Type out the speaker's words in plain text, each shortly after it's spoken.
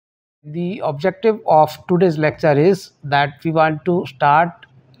The objective of today's lecture is that we want to start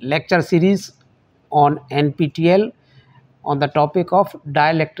lecture series on NPTEL on the topic of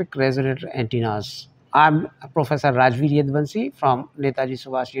dielectric resonator antennas. I'm Professor Rajveer Yaduvanshi from Netaji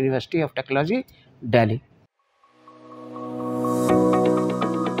Subhash University of Technology, Delhi.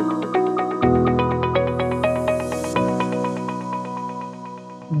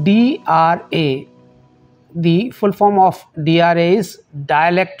 DRA. The full form of DRA is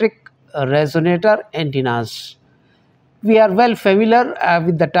Dielectric Resonator Antennas. We are well familiar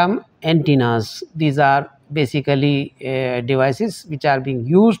with the term antennas. These are basically devices which are being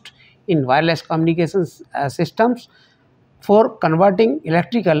used in wireless communications systems for converting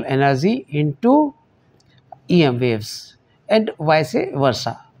electrical energy into EM waves and vice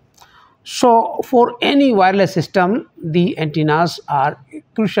versa. So, for any wireless system, the antennas are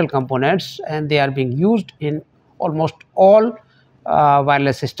crucial components and they are being used in almost all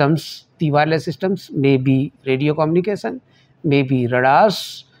wireless systems. The wireless systems may be radio communication, may be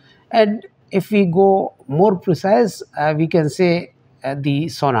radars, and if we go more precise, we can say the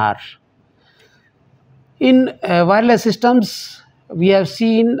sonar. In wireless systems, we have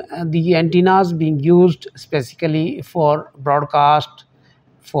seen the antennas being used specifically for broadcast,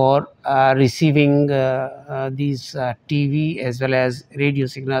 for receiving these TV as well as radio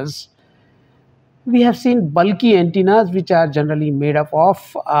signals. We have seen bulky antennas which are generally made up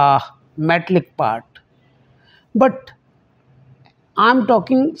of metallic part. But I'm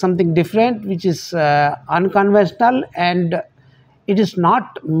talking something different which is unconventional, and it is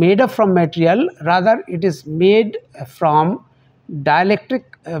not made up from material, rather it is made from dielectric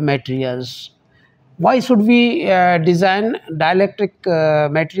materials. Why should we design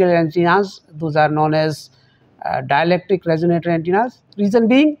dielectric material antennas? Those are known as dielectric resonator antennas. Reason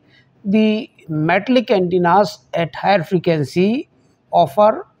being, the metallic antennas at higher frequency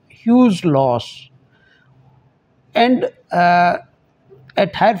offer huge loss, and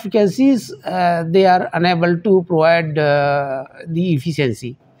at higher frequencies they are unable to provide the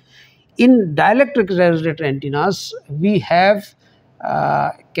efficiency. In dielectric resonator antennas, we have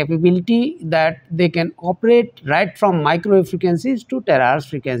capability that they can operate right from microwave frequencies to terahertz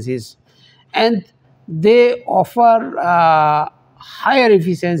frequencies, and they offer higher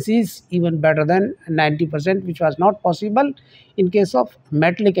efficiencies, even better than 90%, which was not possible in case of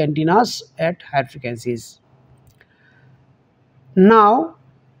metallic antennas at higher frequencies. Now,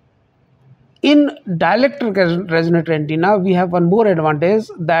 in dielectric resonator antenna, we have one more advantage,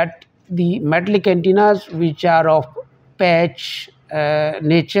 that the metallic antennas which are of patch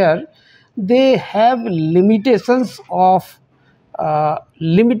nature, they have limitations of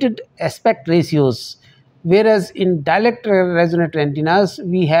limited aspect ratios, whereas in dielectric resonator antennas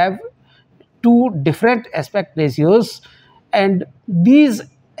we have two different aspect ratios, and these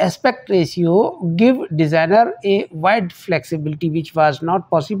aspect ratio give designer a wide flexibility which was not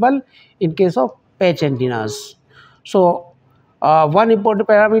possible in case of patch antennas. So one important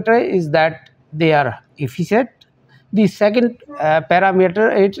parameter is that they are efficient. The second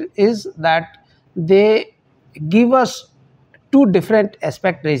parameter is that they give us two different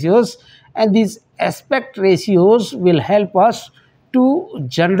aspect ratios, and these aspect ratios will help us to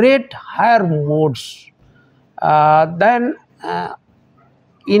generate higher modes than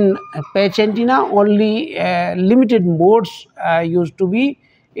in patch antenna. Only limited modes used to be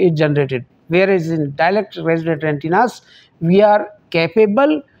generated, whereas in dielectric resonator antennas we are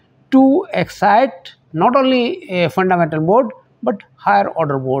capable to excite not only a fundamental mode but higher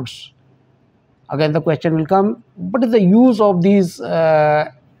order modes. Again the question will come, what is the use of these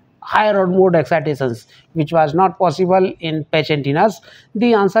higher order mode excitations which was not possible in patch antennas?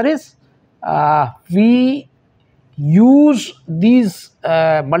 The answer is we use these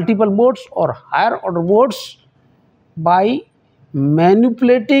multiple modes or higher order modes by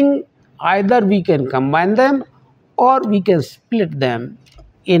manipulating. Either we can combine them or we can split them.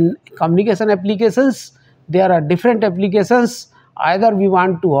 In communication applications, there are different applications. Either we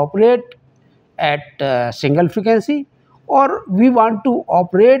want to operate at single frequency, or we want to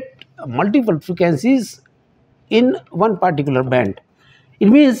operate multiple frequencies in one particular band. It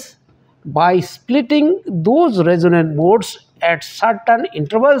means by splitting those resonant modes at certain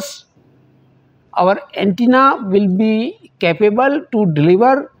intervals, our antenna will be capable to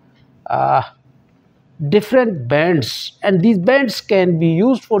deliver different bands, and these bands can be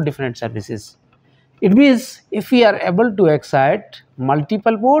used for different services. It means if we are able to excite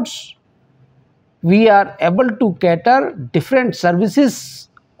multiple modes, we are able to cater different services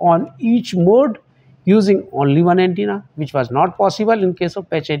on each mode using only one antenna, which was not possible in case of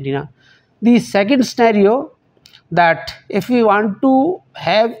patch antenna. The second scenario, that if we want to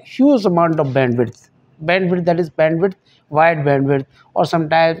have huge amount of bandwidth, that is bandwidth, wide bandwidth, or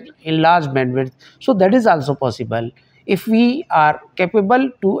sometimes enlarged bandwidth, so that is also possible if we are capable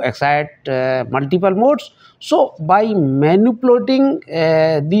to excite multiple modes. So by manipulating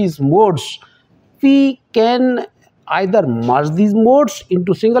these modes, we can either merge these modes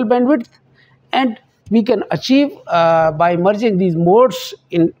into single bandwidth, and we can achieve by merging these modes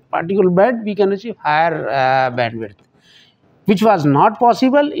in particular band, we can achieve higher bandwidth, which was not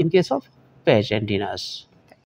possible in case of patch antennas.